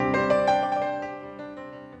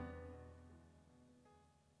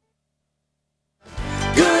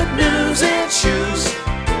news in shoes.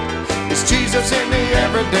 It's Jesus in the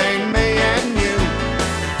everyday me and you.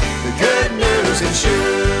 The good news in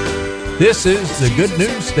shoes. This is the Good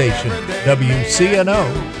News Station,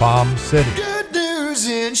 WCNO, Palm City. Good news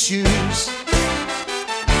in shoes.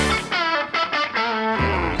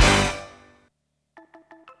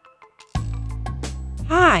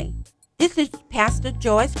 Hi, this is Pastor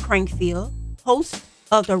Joyce Crankfield, host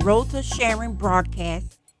of the Road to Sharon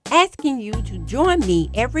broadcast, asking you to join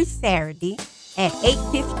me every Saturday at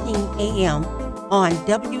 8:15 a.m. on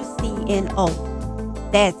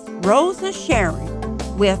WCNO. That's Road to Sharon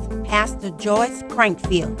with Pastor Joyce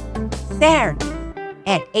Crankfield, Saturday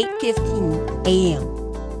at 8:15 a.m.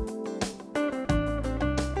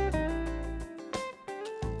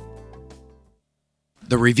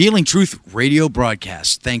 The Revealing Truth radio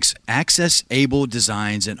broadcast thanks Access Able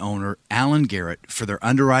Designs and owner Alan Garrett for their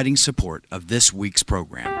underwriting support of this week's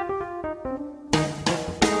program.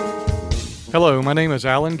 Hello, my name is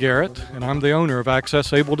Alan Garrett, and I'm the owner of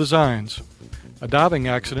Access Able Designs. A diving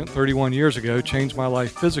accident 31 years ago changed my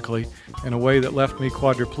life physically in a way that left me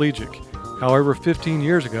quadriplegic. However, 15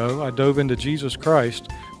 years ago, I dove into Jesus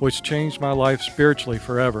Christ, which changed my life spiritually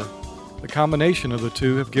forever. The combination of the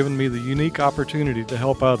two have given me the unique opportunity to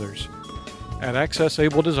help others. At Access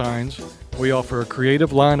Able Designs, we offer a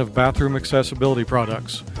creative line of bathroom accessibility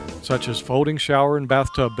products, such as folding shower and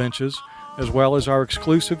bathtub benches, as well as our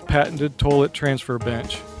exclusive patented toilet transfer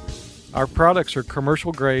bench. Our products are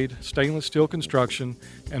commercial grade, stainless steel construction,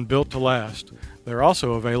 and built to last. They're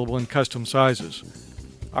also available in custom sizes.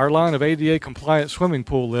 Our line of ADA compliant swimming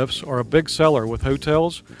pool lifts are a big seller with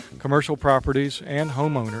hotels, commercial properties, and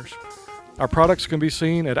homeowners. Our products can be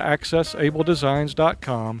seen at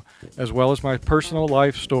accessabledesigns.com, as well as my personal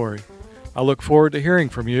life story. I look forward to hearing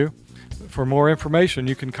from you. For more information,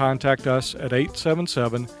 you can contact us at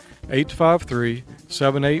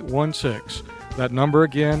 877-853-7816. That number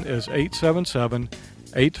again is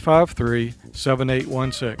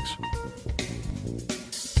 877-853-7816.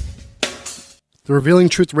 The Revealing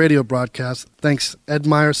Truth radio broadcast thanks Ed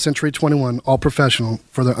Meyer Century 21 All Professional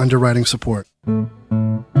for their underwriting support.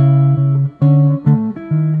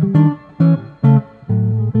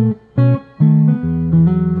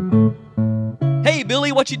 Hey,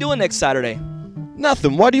 Billy, what you doing next Saturday?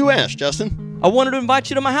 Nothing. Why do you ask, Justin? I wanted to invite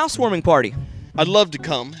you to my housewarming party. I'd love to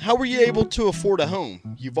come. How were you able to afford a home?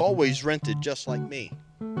 You've always rented just like me.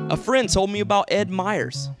 A friend told me about Ed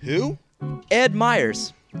Myers. Who? Ed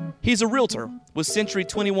Myers. He's a realtor with Century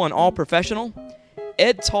 21 All Professional.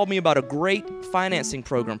 Ed told me about a great financing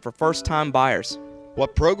program for first-time buyers.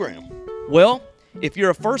 What program? Well, if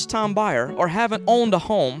you're a first-time buyer or haven't owned a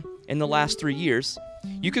home in the last 3 years,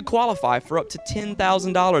 you could qualify for up to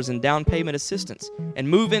 $10,000 in down payment assistance and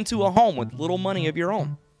move into a home with little money of your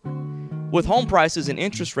own. With home prices and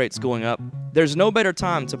interest rates going up, there's no better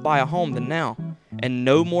time to buy a home than now, and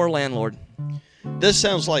no more landlord. This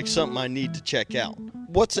sounds like something I need to check out.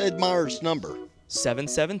 What's Ed Meyer's number?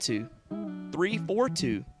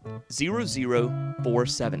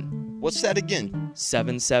 772-342-0047. What's that again?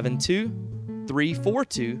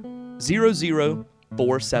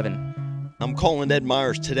 772-342-0047. I'm calling Ed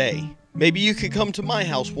Myers today. Maybe you could come to my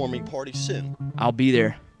housewarming party soon. I'll be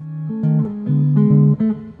there.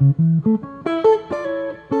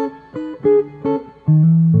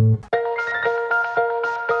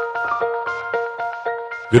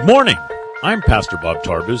 Good morning. I'm Pastor Bob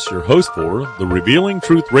Tarbus, your host for the Revealing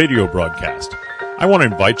Truth radio broadcast. I want to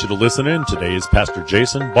invite you to listen in today as Pastor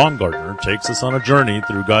Jason Baumgartner takes us on a journey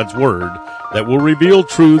through God's Word that will reveal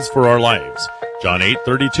truths for our lives. John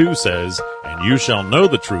 8:32 says, "And you shall know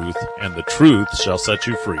the truth, and the truth shall set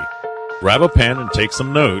you free." Grab a pen and take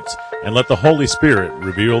some notes, and let the Holy Spirit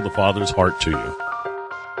reveal the Father's heart to you.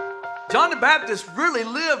 John the Baptist really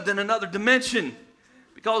lived in another dimension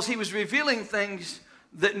because he was revealing things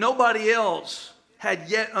that nobody else had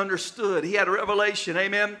yet understood. He had a revelation,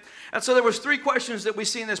 amen? And so there was 3 questions that we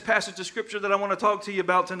see in this passage of Scripture that I want to talk to you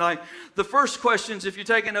about tonight. The first questions, if you're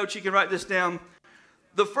taking notes, you can write this down.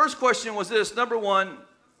 The first question was this, number 1,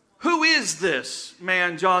 who is this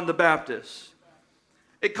man, John the Baptist?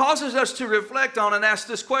 It causes us to reflect on and ask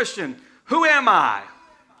this question, who am I?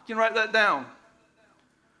 You can write that down.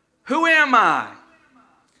 Who am I?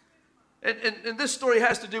 And this story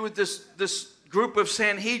has to do with this group of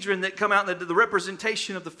Sanhedrin that come out, the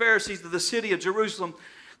representation of the Pharisees of the city of Jerusalem.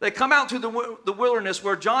 They come out to the wilderness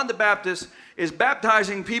where John the Baptist is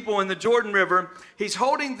baptizing people in the Jordan River. He's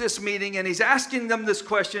holding this meeting and he's asking them these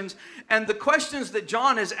questions. And the questions that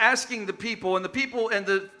John is asking the people and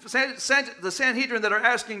the Sanhedrin that are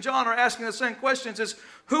asking John are asking the same questions is,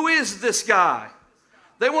 who is this guy?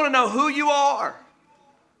 They want to know who you are.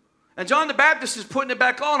 And John the Baptist is putting it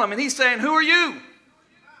back on him, and he's saying, who are you?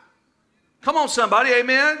 Come on, somebody,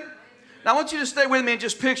 amen? Now, I want you to stay with me and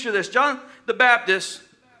just picture this. John the Baptist,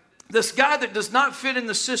 this guy that does not fit in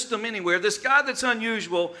the system anywhere, this guy that's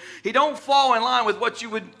unusual, he don't fall in line with what you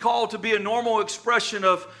would call to be a normal expression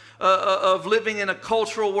of living in a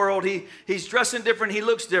cultural world. He's dressing different. He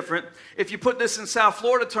looks different. If you put this in South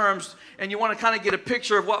Florida terms and you want to kind of get a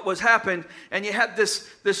picture of what was happened, and you had this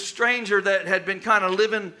stranger that had been kind of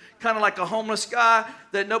living kind of like a homeless guy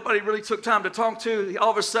that nobody really took time to talk to.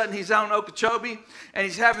 All of a sudden, he's out in Okeechobee, and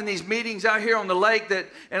he's having these meetings out here on the lake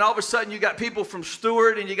and all of a sudden, you got people from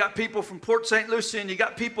Stewart, and you got people from Port St. Lucie, and you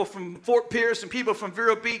got people from Fort Pierce, and people from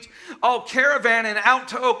Vero Beach, all caravanning out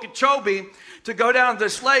to Okeechobee to go down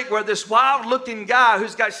this lake where this wild-looking guy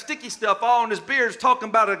who's got sticky stuff all in his beard is talking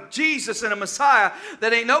about a Jesus and a Messiah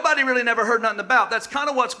that ain't nobody really never heard nothing about. That's kind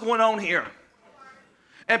of what's going on here.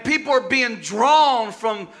 And people are being drawn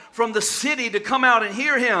from the city to come out and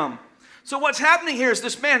hear him. So what's happening here is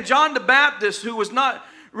this man, John the Baptist, who was not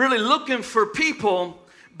really looking for people,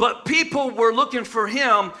 but people were looking for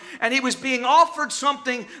him, and he was being offered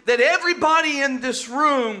something that everybody in this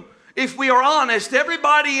room, if we are honest,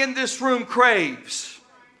 everybody in this room craves.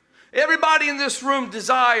 Everybody in this room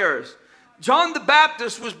desires. John the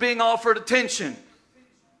Baptist was being offered attention.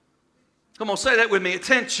 Come on, say that with me,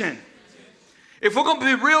 attention. If we're going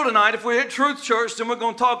to be real tonight, if we're at Truth Church, then we're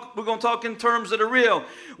going to talk in terms that are real.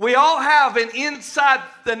 We all have an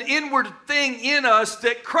inward thing in us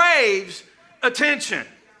that craves attention.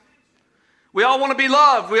 We all want to be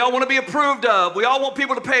loved. We all want to be approved of. We all want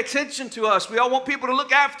people to pay attention to us. We all want people to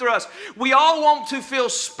look after us. We all want to feel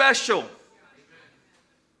special.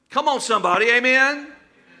 Come on, somebody. Amen?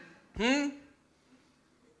 Is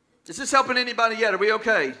this helping anybody yet? Are we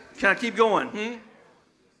okay? Can I keep going?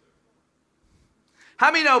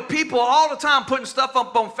 How many know people all the time putting stuff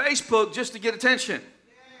up on Facebook just to get attention?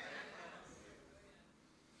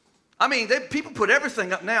 I mean, people put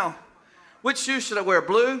everything up now. Which shoes should I wear,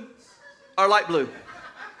 blue or light blue?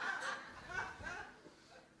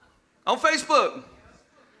 On Facebook.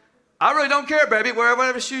 I really don't care, baby. Wear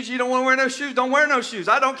whatever shoes. You don't want to wear no shoes, don't wear no shoes.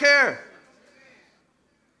 I don't care.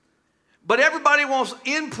 But everybody wants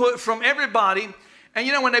input from everybody. And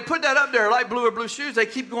you know, when they put that up there, light blue or blue shoes, they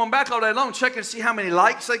keep going back all day long, checking to see how many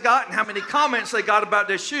likes they got and how many comments they got about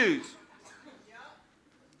their shoes.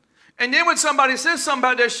 And then when somebody says something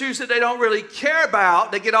about their shoes that they don't really care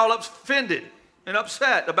about, they get all offended and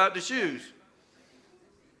upset about the shoes.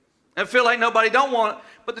 And feel like nobody don't want it.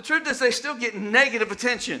 But the truth is they still get negative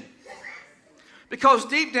attention. Because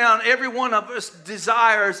deep down, every one of us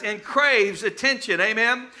desires and craves attention.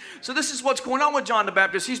 Amen? So this is what's going on with John the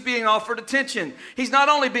Baptist. He's being offered attention. He's not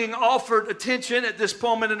only being offered attention at this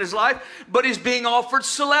moment in his life, but he's being offered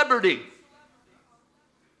celebrity.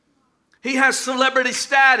 He has celebrity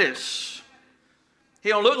status. He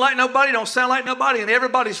don't look like nobody, don't sound like nobody, and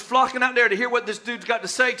everybody's flocking out there to hear what this dude's got to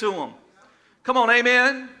say to them. Come on,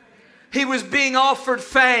 amen? He was being offered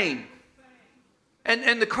fame.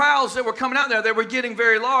 And the crowds that were coming out there, they were getting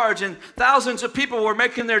very large, and thousands of people were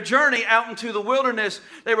making their journey out into the wilderness.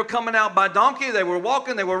 They were coming out by donkey, they were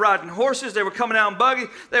walking, they were riding horses, they were coming out in buggy.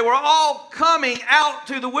 They were all coming out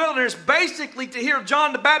to the wilderness basically to hear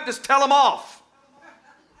John the Baptist tell them off.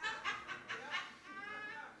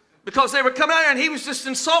 Because they were coming out there and he was just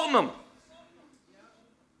insulting them.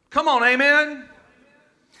 Come on, amen?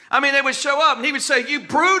 I mean, they would show up and he would say, "You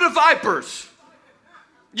brood of vipers,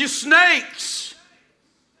 you snakes."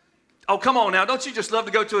 Oh, come on now. Don't you just love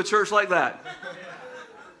to go to a church like that?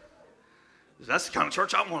 That's the kind of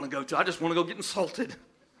church I want to go to. I just want to go get insulted.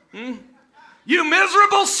 You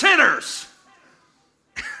miserable sinners.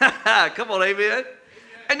 Come on, amen.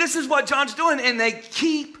 And this is what John's doing. And they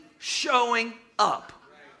keep showing up.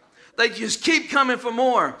 They just keep coming for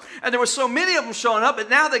more. And there were so many of them showing up, and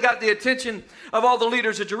now they got the attention of all the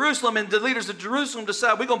leaders of Jerusalem, and the leaders of Jerusalem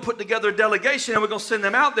decide we're going to put together a delegation and we're going to send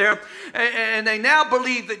them out there. And they now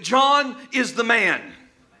believe that John is the man.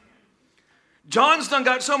 John's done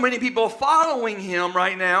got so many people following him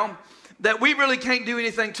right now that we really can't do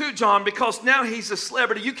anything to John because now he's a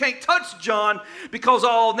celebrity. You can't touch John because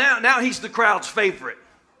now he's the crowd's favorite.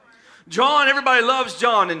 John, everybody loves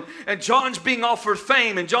John, and John's being offered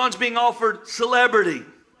fame, and John's being offered celebrity.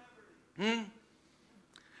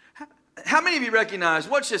 How many of you recognize,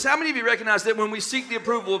 watch this, how many of you recognize that when we seek the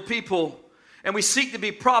approval of people and we seek to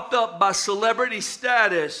be propped up by celebrity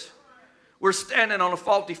status, we're standing on a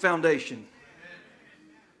faulty foundation?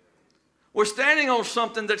 We're standing on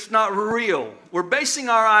something that's not real. We're basing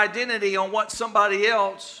our identity on what somebody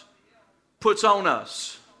else puts on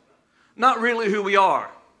us, not really who we are.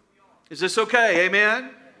 Is this okay? Amen?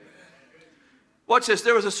 Watch this.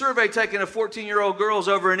 There was a survey taken of 14-year-old girls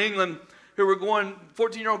over in England who were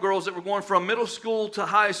 14-year-old girls that were going from middle school to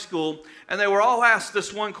high school, and they were all asked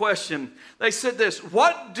this one question. They said this: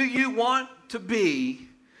 what do you want to be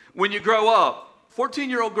when you grow up?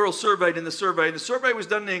 14-year-old girls surveyed in the survey, and the survey was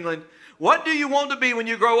done in England. What do you want to be when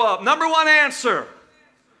you grow up? Number one answer.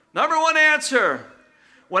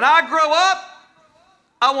 When I grow up,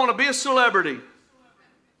 I want to be a celebrity.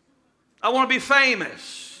 I want to be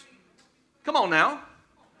famous. Come on now.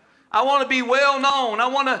 I want to be well known. I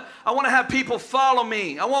want to have people follow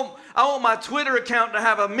me. I want my Twitter account to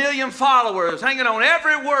have 1 million followers hanging on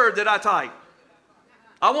every word that I type.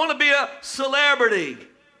 I want to be a celebrity.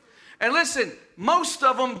 And listen, most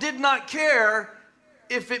of them did not care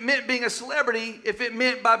if it meant being a celebrity, if it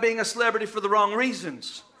meant by being a celebrity for the wrong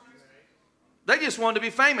reasons. They just wanted to be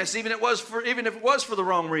famous, even if it was for the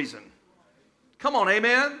wrong reason. Come on,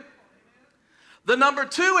 amen? The number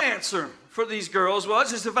two answer for these girls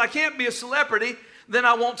was, if I can't be a celebrity, then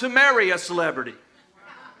I want to marry a celebrity.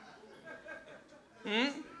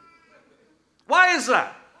 Why is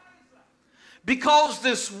that? Because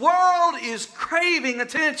this world is craving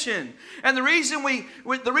attention. And the reason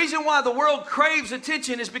why the world craves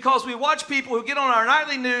attention is because we watch people who get on our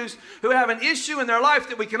nightly news who have an issue in their life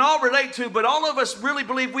that we can all relate to, but all of us really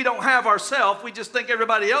believe we don't have ourselves. We just think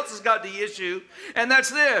everybody else has got the issue. And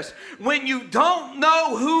that's this: when you don't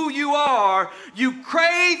know who you are, you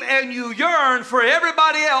crave and you yearn for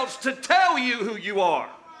everybody else to tell you who you are.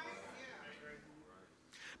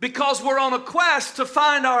 Because we're on a quest to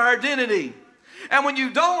find our identity. And when you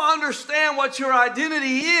don't understand what your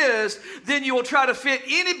identity is, then you will try to fit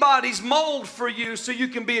anybody's mold for you so you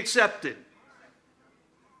can be accepted.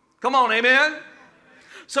 Come on, amen?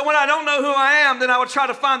 So when I don't know who I am, then I will try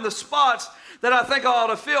to find the spots that I think I ought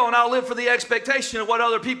to fill, and I'll live for the expectation of what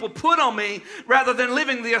other people put on me rather than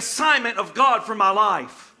living the assignment of God for my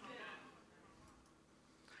life.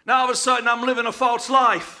 Now all of a sudden I'm living a false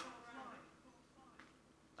life.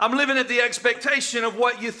 I'm living at the expectation of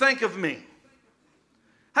what you think of me.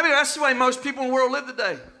 I mean, that's the way most people in the world live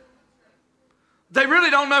today. They really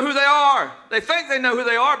don't know who they are. They think they know who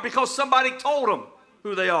they are because somebody told them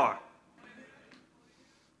who they are.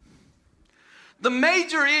 The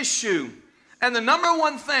major issue and the number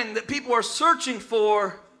one thing that people are searching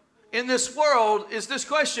for in this world is this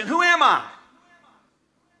question: who am I?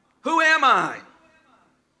 Who am I?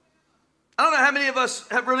 I don't know how many of us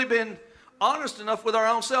have really been honest enough with our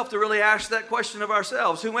own self to really ask that question of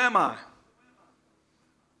ourselves. Who am I?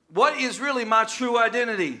 What is really my true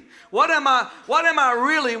identity? What am I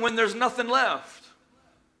really when there's nothing left?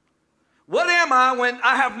 What am I when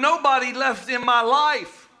I have nobody left in my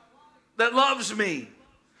life that loves me?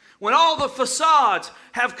 When all the facades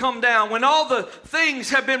have come down, when all the things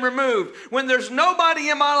have been removed, when there's nobody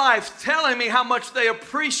in my life telling me how much they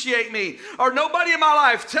appreciate me, or nobody in my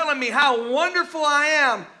life telling me how wonderful I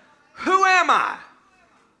am, who am I?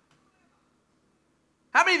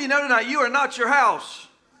 How many of you know tonight you are not your house?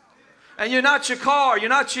 And you're not your car, you're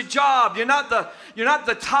not your job, you're not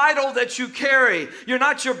the title that you carry, you're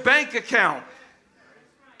not your bank account.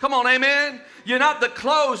 Come on, amen? You're not the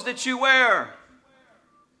clothes that you wear.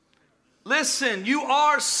 Listen, you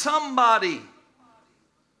are somebody.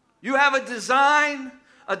 You have a design,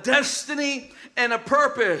 a destiny, and a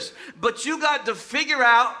purpose. But you got to figure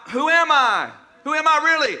out, who am I? Who am I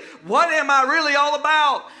really? What am I really all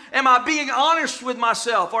about? Am I being honest with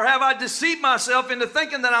myself, or have I deceived myself into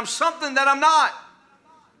thinking that I'm something that I'm not?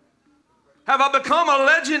 Have I become a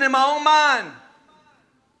legend in my own mind?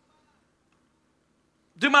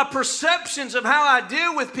 Do my perceptions of how I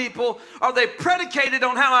deal with people, are they predicated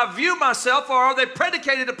on how I view myself, or are they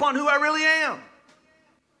predicated upon who I really am?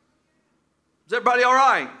 Is everybody all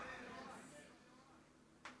right?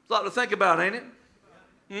 It's a lot to think about, ain't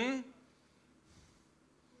it?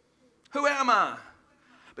 Who am I?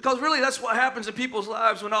 Because really that's what happens in people's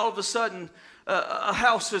lives when all of a sudden a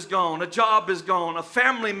house is gone, a job is gone, a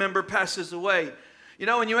family member passes away. You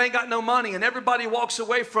know, and you ain't got no money and everybody walks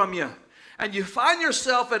away from you. And you find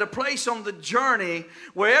yourself at a place on the journey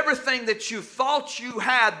where everything that you thought you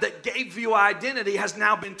had that gave you identity has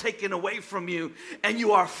now been taken away from you. And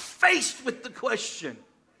you are faced with the question,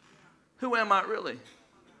 who am I really?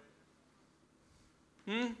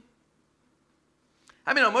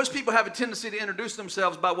 I mean, most people have a tendency to introduce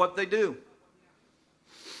themselves by what they do.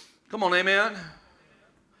 Come on, amen.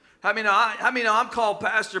 I mean, I'm called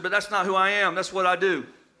pastor, but that's not who I am. That's what I do.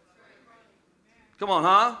 Come on,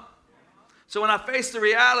 huh? So when I face the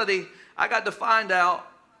reality, I got to find out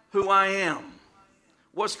who I am.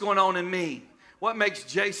 What's going on in me? What makes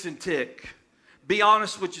Jason tick? Be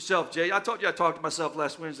honest with yourself, Jay. I told you I talked to myself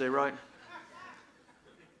last Wednesday, right?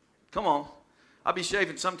 Come on. I'll be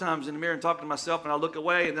shaving sometimes in the mirror and talking to myself, and I look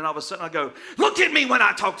away, and then all of a sudden I go, look at me when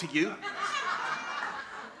I talk to you.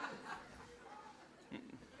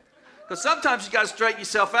 Because sometimes you got to straighten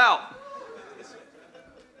yourself out.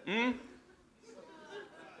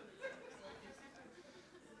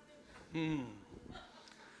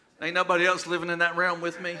 Ain't nobody else living in that realm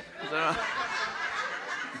with me?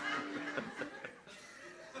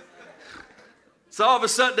 So all of a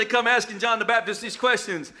sudden they come asking John the Baptist these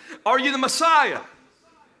questions. Are you the Messiah?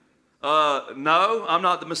 No, I'm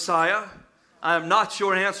not the Messiah. I am not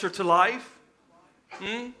your answer to life.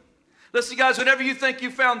 Listen, guys, whenever you think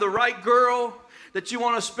you found the right girl that you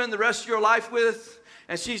want to spend the rest of your life with,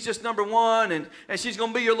 and she's just number one, and she's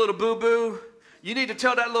going to be your little boo-boo, you need to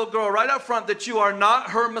tell that little girl right up front that you are not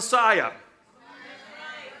her Messiah.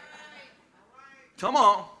 Come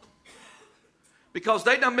on. Because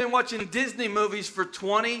they done been watching Disney movies for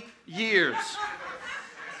 20 years.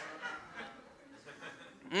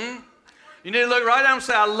 You need to look right at them and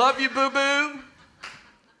say, I love you, boo-boo.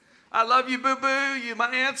 I love you, boo-boo. You're my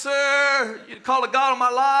answer. You call a God on my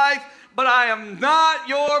life. But I am not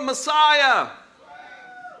your Messiah.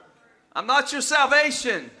 I'm not your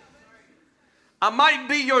salvation. I might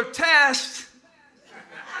be your test.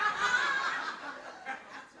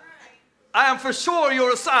 I am for sure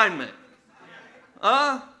your assignment.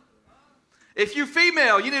 If you're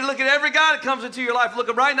female, you need to look at every guy that comes into your life, look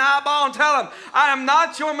him right in the eyeball and tell him, I am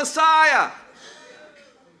not your Messiah.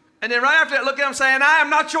 And then right after that, look at him saying, I am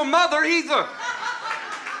not your mother either.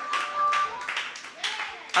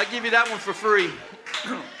 I'll give you that one for free.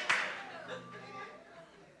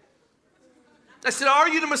 They said, are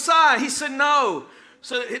you the Messiah? He said, no.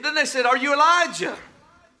 So then they said, are you Elijah?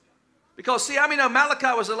 Because see,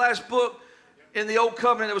 Malachi was the last book in the Old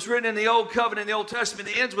Covenant that was written in the Old Covenant, in the Old Testament.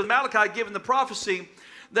 It ends with Malachi giving the prophecy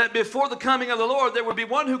that before the coming of the Lord, there would be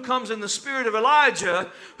one who comes in the spirit of Elijah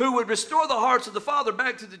who would restore the hearts of the father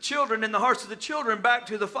back to the children and the hearts of the children back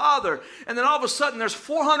to the father. And then all of a sudden, there's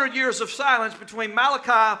 400 years of silence between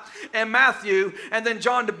Malachi and Matthew. And then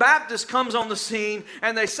John the Baptist comes on the scene,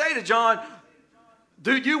 and they say to John,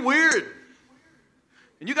 dude, you weird.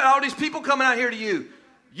 And you got all these people coming out here to you.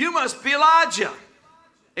 You must be Elijah.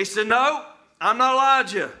 He said, no, I'm not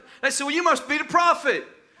Elijah. They said, well, you must be the prophet.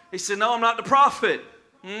 He said, no, I'm not the prophet.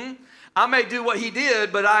 I may do what he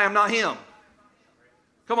did, but I am not him.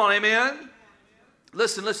 Come on, amen?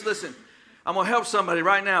 Listen. I'm going to help somebody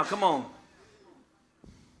right now. Come on.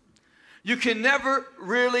 You can never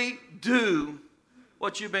really do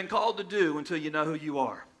what you've been called to do until you know who you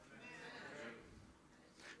are.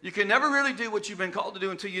 You can never really do what you've been called to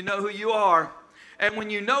do until you know who you are. And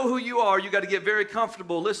when you know who you are, you got to get very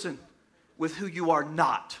comfortable, listen, with who you are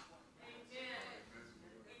not.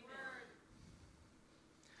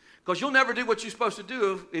 Because you'll never do what you're supposed to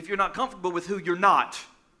do if you're not comfortable with who you're not.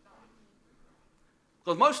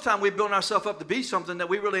 Because most of the time we build ourselves up to be something that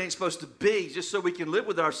we really ain't supposed to be just so we can live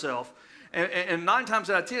with ourselves. And 9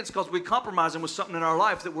 times out of 10, it's because we're compromising with something in our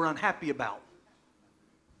life that we're unhappy about.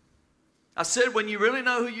 I said when you really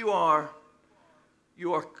know who you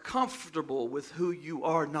are comfortable with who you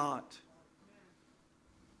are not.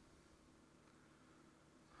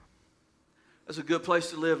 That's a good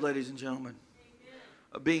place to live, ladies and gentlemen.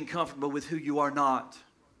 Of being comfortable with who you are not.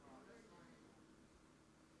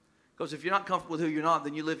 Because if you're not comfortable with who you're not,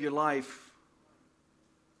 then you live your life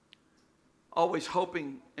always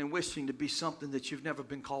hoping and wishing to be something that you've never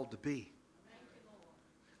been called to be.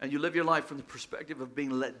 And you live your life from the perspective of being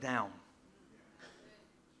let down.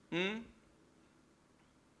 Do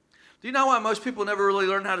you know why most people never really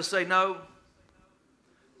learn how to say no?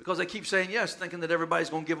 Because they keep saying yes, thinking that everybody's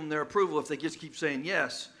going to give them their approval if they just keep saying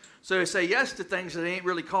yes. So they say yes to things that they ain't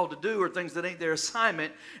really called to do or things that ain't their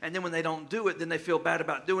assignment. And then when they don't do it, then they feel bad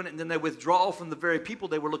about doing it. And then they withdraw from the very people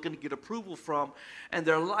they were looking to get approval from. And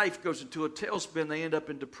their life goes into a tailspin. They end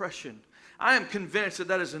up in depression. I am convinced that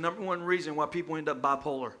that is the number one reason why people end up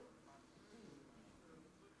bipolar.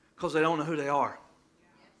 Because they don't know who they are.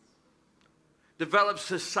 Develops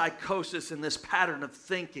this psychosis and this pattern of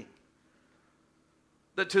thinking.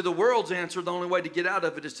 That to the world's answer, the only way to get out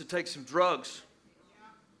of it is to take some drugs.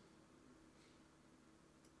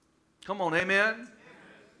 Come on, amen?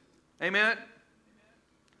 Amen?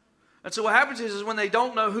 And so what happens is when they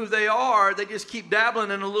don't know who they are, they just keep dabbling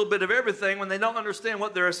in a little bit of everything. When they don't understand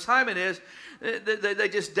what their assignment is, they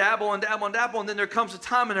just dabble and dabble and dabble. And then there comes a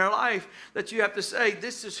time in their life that you have to say,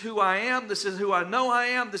 this is who I am. This is who I know I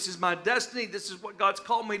am. This is my destiny. This is what God's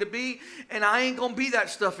called me to be. And I ain't going to be that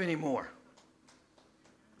stuff anymore.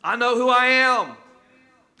 I know who I am.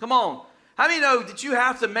 Come on. How many know that you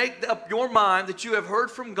have to make up your mind that you have heard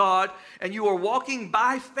from God and you are walking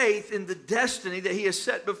by faith in the destiny that He has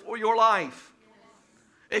set before your life?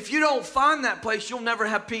 If you don't find that place, you'll never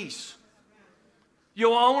have peace.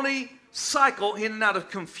 You'll only cycle in and out of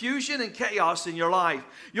confusion and chaos in your life.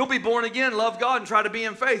 You'll be born again, love God, and try to be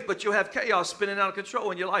in faith, but you'll have chaos spinning out of control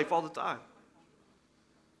in your life all the time.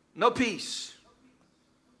 No peace.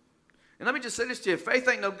 And let me just say this to you. Faith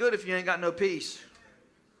ain't no good if you ain't got no peace.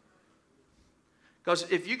 Because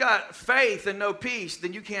if you got faith and no peace,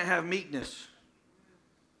 then you can't have meekness.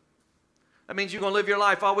 That means you're going to live your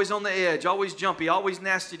life always on the edge, always jumpy, always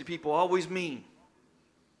nasty to people, always mean.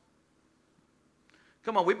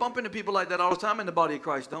 Come on, we bump into people like that all the time in the body of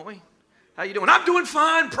Christ, don't we? How you doing? I'm doing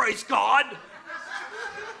fine, praise God.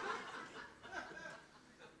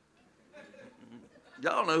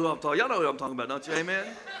 Y'all know who I'm talking. Y'all know who I'm talking about, don't you? Amen.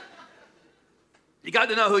 You got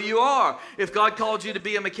to know who you are. If God called you to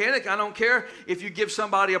be a mechanic, I don't care if you give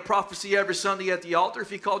somebody a prophecy every Sunday at the altar.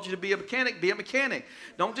 If He called you to be a mechanic, be a mechanic.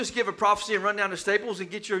 Don't just give a prophecy and run down to Staples and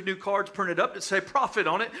get your new cards printed up that say prophet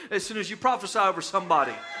on it as soon as you prophesy over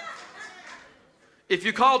somebody. If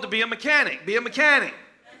you're called to be a mechanic, be a mechanic.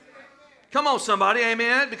 Come on, somebody,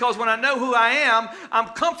 amen? Because when I know who I am, I'm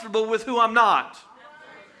comfortable with who I'm not.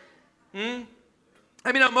 I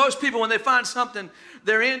mean, most people, when they find something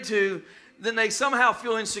they're into, then they somehow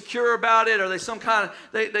feel insecure about it, or they kind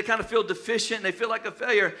of feel deficient, and they feel like a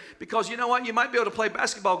failure. Because you know what? You might be able to play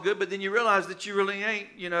basketball good, but then you realize that you really ain't,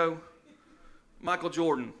 Michael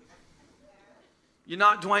Jordan. You're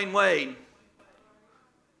not Dwayne Wade.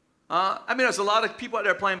 I mean, there's a lot of people out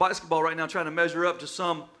there playing basketball right now trying to measure up to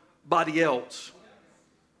somebody else.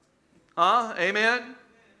 Amen?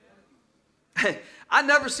 I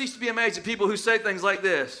never cease to be amazed at people who say things like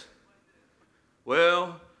this.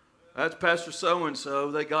 Well, that's Pastor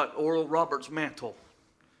so-and-so. They got Oral Roberts' mantle.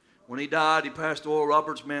 When he died, he passed Oral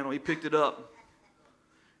Roberts' mantle. He picked it up.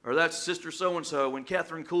 Or that's Sister so-and-so. When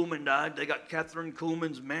Catherine Kuhlman died, they got Catherine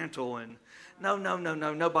Kuhlman's mantle. And no,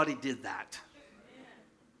 nobody did that.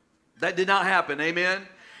 That did not happen, amen?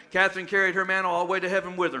 Catherine carried her mantle all the way to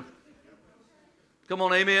heaven with her. Come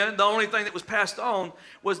on, amen? The only thing that was passed on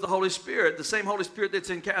was the Holy Spirit. The same Holy Spirit that's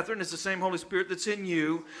in Catherine is the same Holy Spirit that's in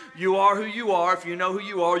you. You are who you are. If you know who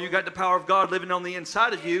you are, you got the power of God living on the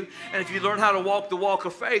inside of you. And if you learn how to walk the walk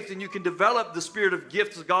of faith, then you can develop the spirit of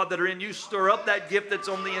gifts of God that are in you. Stir up that gift that's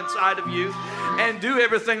on the inside of you and do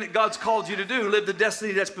everything that God's called you to do. Live the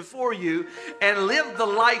destiny that's before you and live the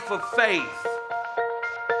life of faith.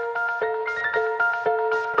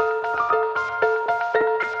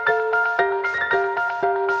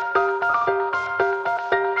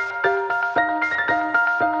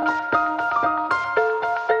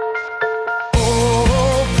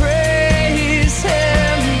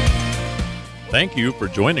 Thank you for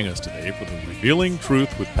joining us today for the Revealing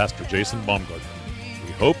Truth with Pastor Jason Baumgartner.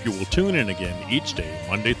 We hope you will tune in again each day,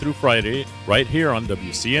 Monday through Friday, right here on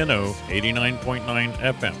WCNO 89.9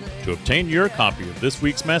 FM. To obtain your copy of this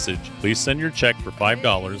week's message, please send your check for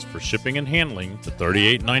 $5 for shipping and handling to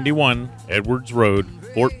 3891 Edwards Road,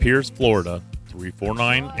 Fort Pierce, Florida,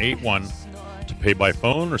 34981. To pay by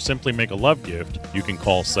phone or simply make a love gift, you can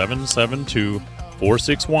call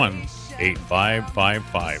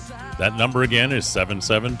 772-461-8555. That number again is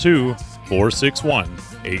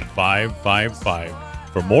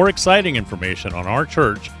 772-461-8555. For more exciting information on our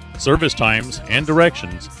church, service times, and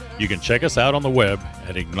directions, you can check us out on the web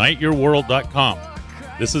at igniteyourworld.com.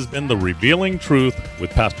 This has been The Revealing Truth with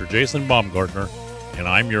Pastor Jason Baumgartner, and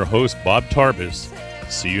I'm your host, Bob Tarbis.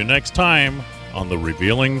 See you next time on The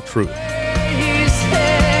Revealing Truth.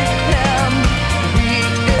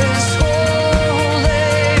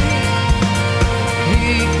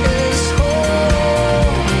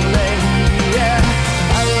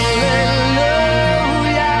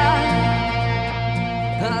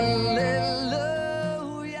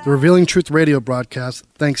 The Revealing Truth radio broadcast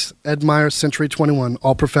thanks Ed Meyer, Century 21,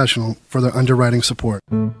 All Professional, for their underwriting support.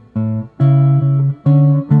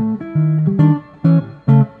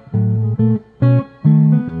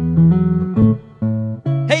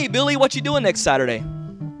 Hey, Billy, what you doing next Saturday?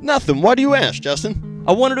 Nothing. Why do you ask, Justin?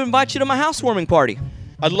 I wanted to invite you to my housewarming party.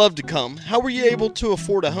 I'd love to come. How were you able to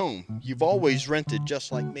afford a home? You've always rented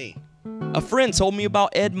just like me. A friend told me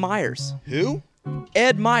about Ed Myers. Who?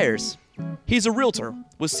 Ed Myers. He's a realtor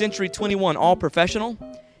with Century 21 All Professional.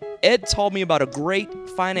 Ed told me about a great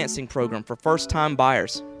financing program for first-time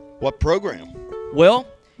buyers. What program? Well,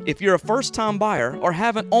 if you're a first-time buyer or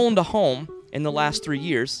haven't owned a home in the last 3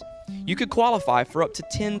 years, you could qualify for up to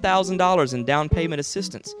 $10,000 in down payment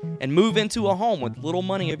assistance and move into a home with little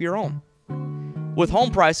money of your own. With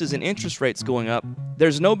home prices and interest rates going up,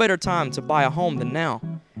 There's no better time to buy a home than now,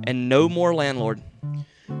 and no more landlord.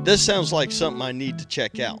 This sounds like something I need to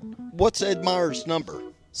check out. What's Ed Meyer's number?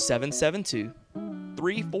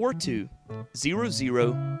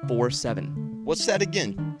 772-342-0047. What's that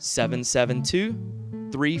again?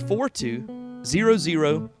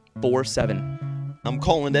 772-342-0047. I'm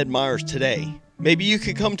calling Ed Myers today. Maybe you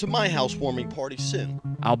could come to my housewarming party soon.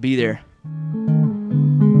 I'll be there.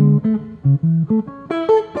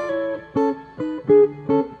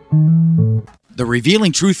 The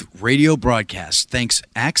Revealing Truth radio broadcast thanks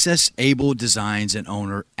Access Able Designs and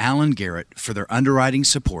owner Alan Garrett for their underwriting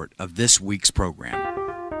support of this week's program.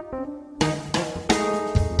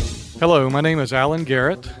 Hello, my name is Alan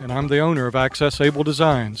Garrett, and I'm the owner of Access Able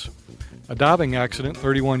Designs. A diving accident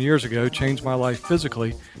 31 years ago changed my life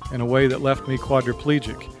physically in a way that left me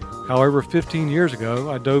quadriplegic. However, 15 years ago,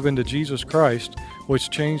 I dove into Jesus Christ, which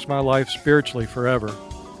changed my life spiritually forever.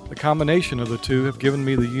 The combination of the two have given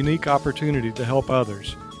me the unique opportunity to help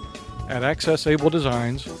others. At Access Able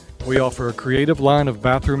Designs, we offer a creative line of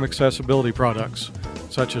bathroom accessibility products,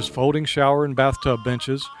 such as folding shower and bathtub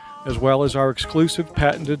benches, as well as our exclusive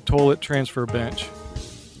patented toilet transfer bench.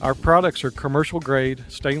 Our products are commercial-grade,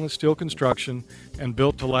 stainless steel construction, and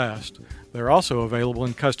built to last. They're also available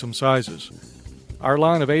in custom sizes. Our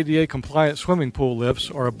line of ADA-compliant swimming pool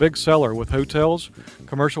lifts are a big seller with hotels,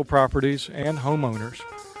 commercial properties, and homeowners.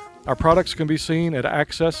 Our products can be seen at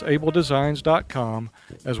accessabledesigns.com,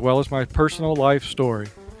 as well as my personal life story.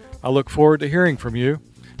 I look forward to hearing from you.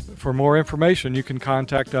 For more information, you can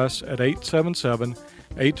contact us at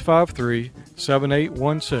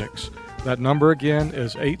 877-853-7816. That number again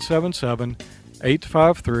is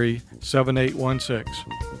 877-853-7816.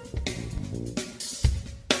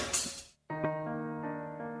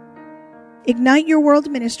 Ignite Your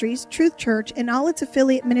World Ministries, Truth Church, and all its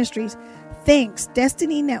affiliate ministries thanks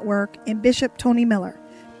Destiny Network and Bishop Tony Miller.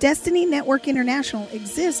 Destiny Network International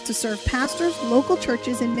exists to serve pastors, local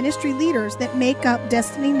churches, and ministry leaders that make up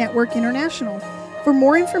Destiny Network International. For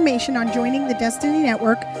more information on joining the Destiny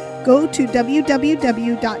Network, go to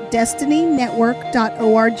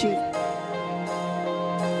www.destinynetwork.org.